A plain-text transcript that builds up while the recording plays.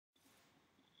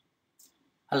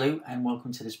Hello and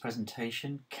welcome to this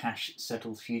presentation, Cash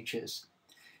Settled Futures.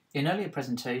 In earlier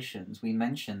presentations, we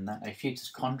mentioned that a futures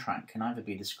contract can either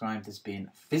be described as being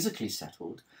physically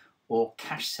settled or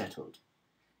cash settled.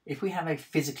 If we have a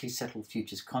physically settled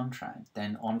futures contract,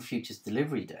 then on futures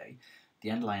delivery day,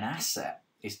 the underlying asset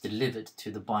is delivered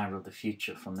to the buyer of the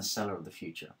future from the seller of the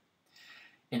future.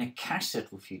 In a cash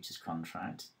settled futures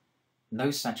contract, no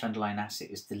such underlying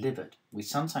asset is delivered. We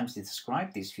sometimes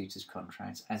describe these futures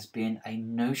contracts as being a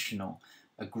notional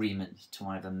agreement to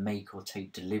either make or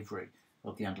take delivery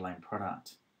of the underlying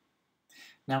product.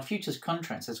 Now, futures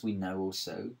contracts, as we know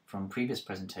also from previous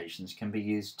presentations, can be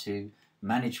used to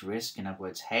manage risk, in other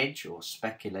words, hedge or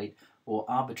speculate or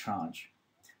arbitrage.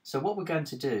 So what we're going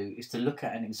to do is to look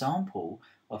at an example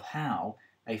of how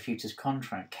a futures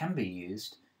contract can be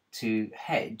used to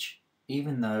hedge,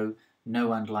 even though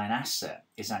no underlying asset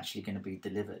is actually going to be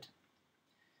delivered.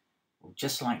 Well,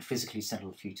 just like physically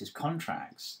settled futures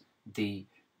contracts, the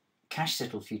cash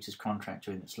settled futures contract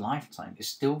during its lifetime is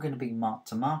still going to be marked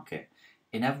to market.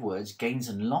 In other words, gains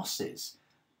and losses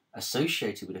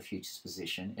associated with a futures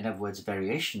position, in other words,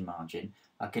 variation margin,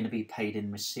 are going to be paid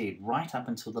and received right up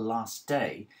until the last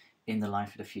day in the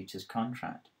life of the futures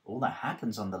contract. All that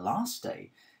happens on the last day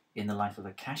in the life of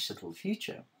a cash settled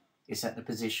future is that the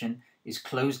position is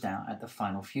closed out at the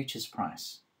final futures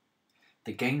price.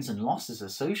 The gains and losses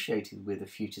associated with a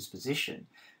futures position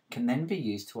can then be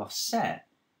used to offset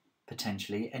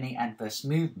potentially any adverse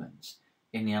movements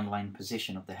in the underlying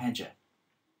position of the hedger.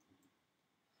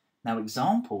 Now,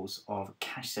 examples of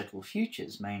cash settled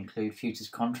futures may include futures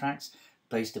contracts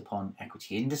based upon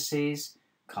equity indices,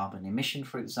 carbon emission,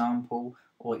 for example,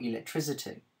 or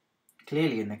electricity.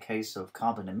 Clearly, in the case of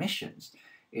carbon emissions,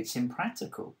 it's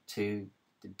impractical to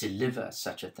deliver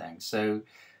such a thing. So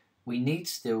we need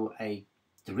still a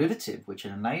derivative which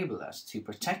will enable us to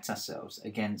protect ourselves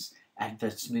against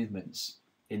adverse movements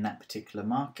in that particular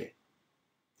market.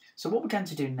 So what we're going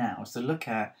to do now is to look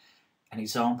at an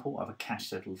example of a cash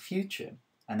settled future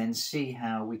and then see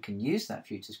how we can use that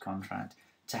futures contract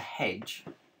to hedge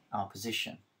our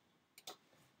position.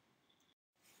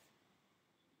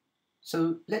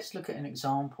 So let's look at an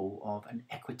example of an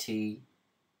equity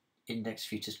index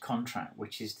futures contract,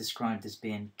 which is described as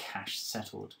being cash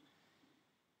settled.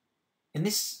 In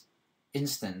this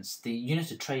instance, the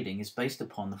unit of trading is based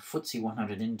upon the FTSE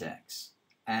 100 index,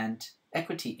 and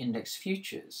equity index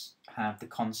futures have the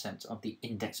concept of the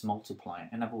index multiplier.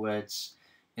 In other words,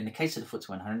 in the case of the FTSE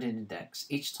 100 index,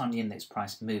 each time the index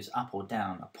price moves up or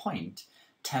down a point,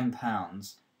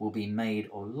 £10 will be made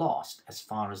or lost as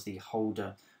far as the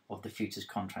holder of the futures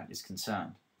contract is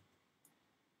concerned.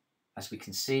 As we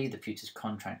can see, the futures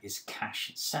contract is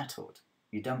cash settled.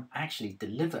 You don't actually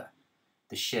deliver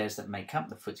the shares that make up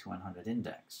the FTSE 100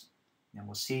 index. And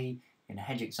we'll see in a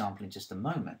hedge example in just a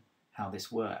moment how this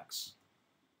works.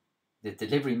 The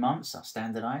delivery months are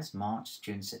standardized: March,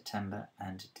 June, September,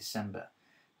 and December.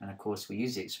 And of course, we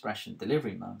use the expression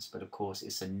delivery months, but of course,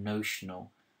 it's a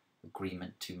notional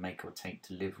agreement to make or take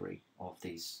delivery of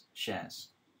these shares.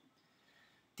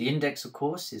 The index, of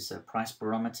course, is a price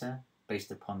barometer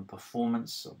based upon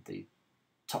performance of the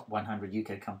top 100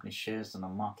 UK company shares on a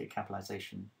market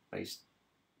capitalization based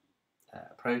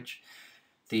approach.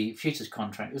 The futures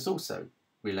contract is also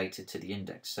related to the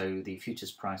index, so the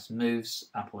futures price moves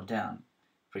up or down.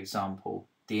 For example,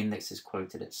 the index is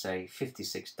quoted at, say,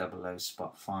 5600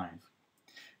 spot 5.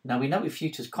 Now, we know with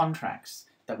futures contracts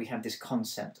that we have this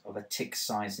concept of a tick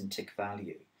size and tick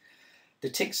value. The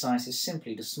tick size is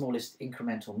simply the smallest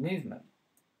incremental movement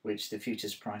which the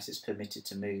futures price is permitted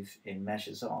to move in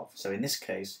measures of. So in this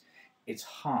case,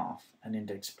 it's half an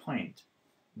index point.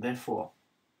 Therefore,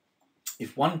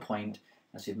 if 1 point,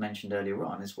 as we've mentioned earlier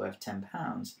on, is worth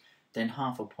 £10, then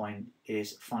half a point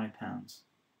is £5.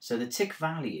 So the tick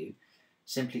value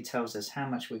simply tells us how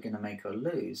much we're going to make or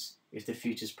lose if the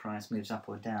futures price moves up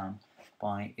or down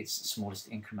by its smallest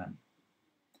increment.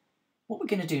 What we're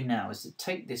going to do now is to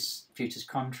take this futures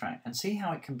contract and see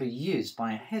how it can be used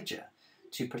by a hedger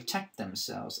to protect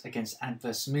themselves against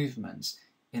adverse movements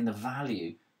in the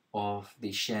value of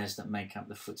the shares that make up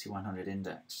the FTSE 100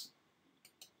 index.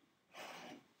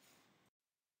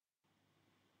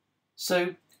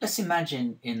 So let's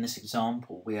imagine in this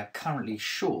example we are currently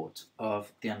short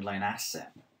of the underlying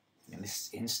asset. In this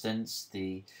instance,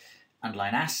 the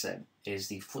underlying asset is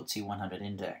the FTSE 100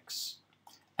 index.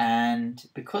 And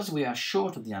because we are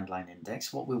short of the underlying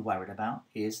index, what we're worried about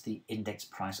is the index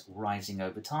price rising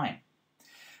over time.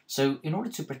 So in order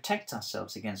to protect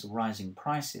ourselves against rising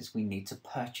prices, we need to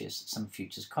purchase some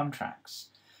futures contracts.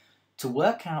 To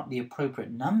work out the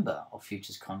appropriate number of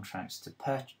futures contracts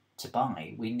to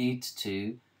buy, we need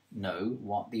to know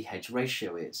what the hedge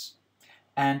ratio is.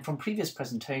 And from previous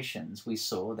presentations, we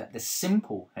saw that the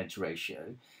simple hedge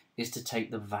ratio is to take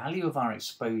the value of our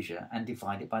exposure and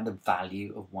divide it by the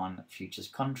value of one futures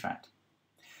contract.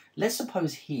 Let's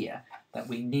suppose here that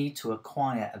we need to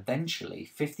acquire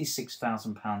eventually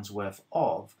 £56,000 worth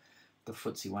of the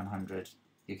FTSE 100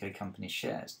 UK company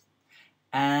shares.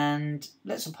 And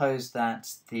let's suppose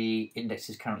that the index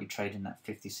is currently trading at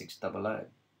 5600.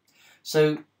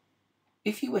 So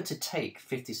if you were to take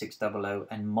 5600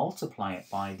 and multiply it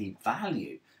by the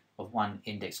value of one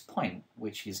index point,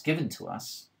 which is given to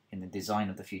us in the design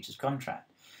of the futures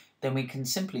contract, then we can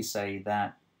simply say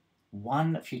that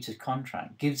one futures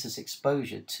contract gives us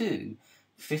exposure to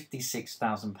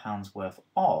 £56,000 worth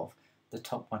of the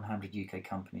top 100 UK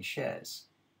company shares.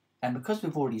 And because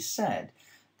we've already said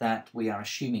that we are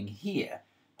assuming here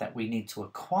that we need to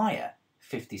acquire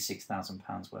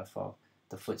 £56,000 worth of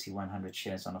the FTSE 100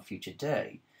 shares on a future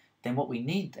day, then what we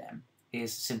need then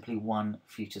is simply one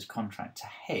futures contract to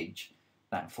hedge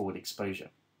that forward exposure.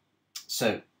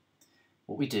 So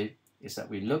what we do is that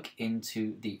we look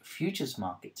into the futures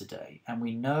market today, and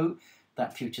we know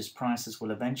that futures prices will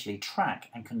eventually track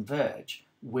and converge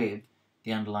with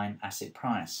the underlying asset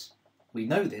price. We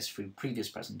know this through previous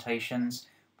presentations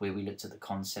where we looked at the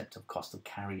concept of cost of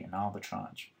carry and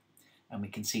arbitrage. And we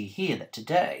can see here that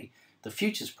today the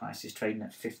futures price is trading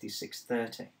at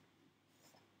 56.30.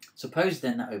 Suppose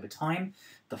then that over time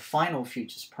the final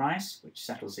futures price, which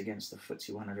settles against the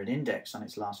FTSE 100 index on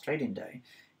its last trading day,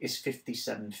 is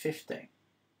 57.50.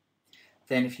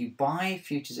 Then if you buy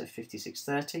futures at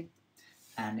 56.30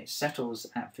 and it settles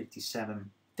at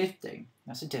 57.50,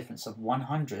 that's a difference of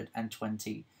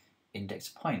 120 index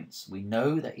points. We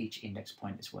know that each index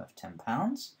point is worth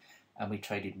 £10 and we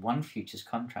traded one futures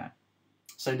contract.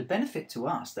 So the benefit to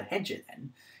us, the hedger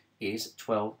then, is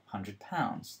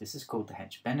 £1,200. This is called the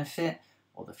hedge benefit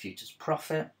or the futures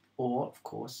profit or, of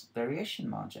course, variation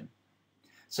margin.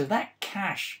 So that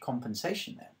cash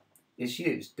compensation then is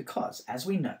used because, as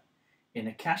we know, in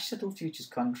a cash settled futures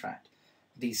contract,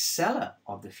 the seller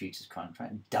of the futures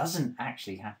contract doesn't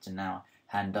actually have to now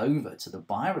hand over to the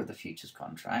buyer of the futures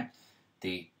contract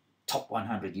the top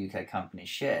 100 UK company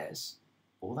shares.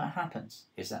 All that happens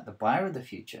is that the buyer of the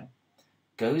future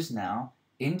goes now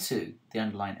into the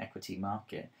underlying equity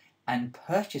market and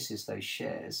purchases those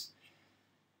shares.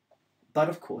 But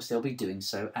of course, they'll be doing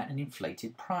so at an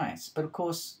inflated price. But of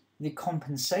course, the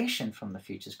compensation from the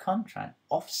futures contract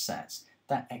offsets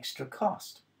that extra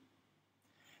cost.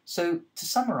 So to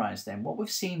summarize then, what we've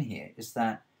seen here is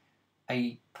that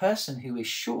a person who is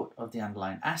short of the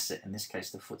underlying asset, in this case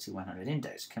the FTSE 100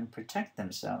 index, can protect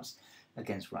themselves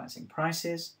against rising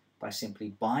prices by simply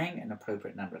buying an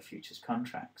appropriate number of futures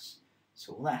contracts.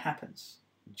 So all that happens,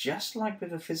 just like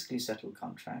with a physically settled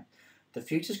contract, the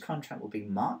futures contract will be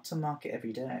marked to market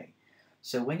every day.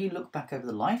 So when you look back over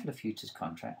the life of the futures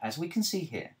contract, as we can see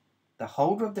here, the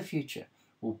holder of the future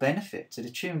will benefit to the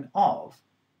tune of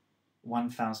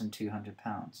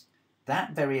 £1,200.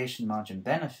 That variation margin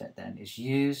benefit then is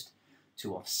used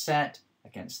to offset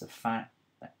against the fact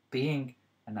that being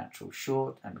a natural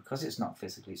short, and because it's not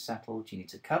physically settled, you need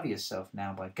to cover yourself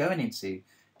now by going into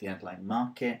the underlying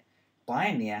market,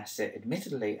 buying the asset,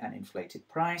 admittedly at an inflated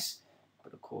price,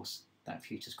 but of course that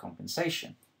futures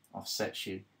compensation offsets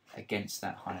you against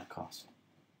that higher cost.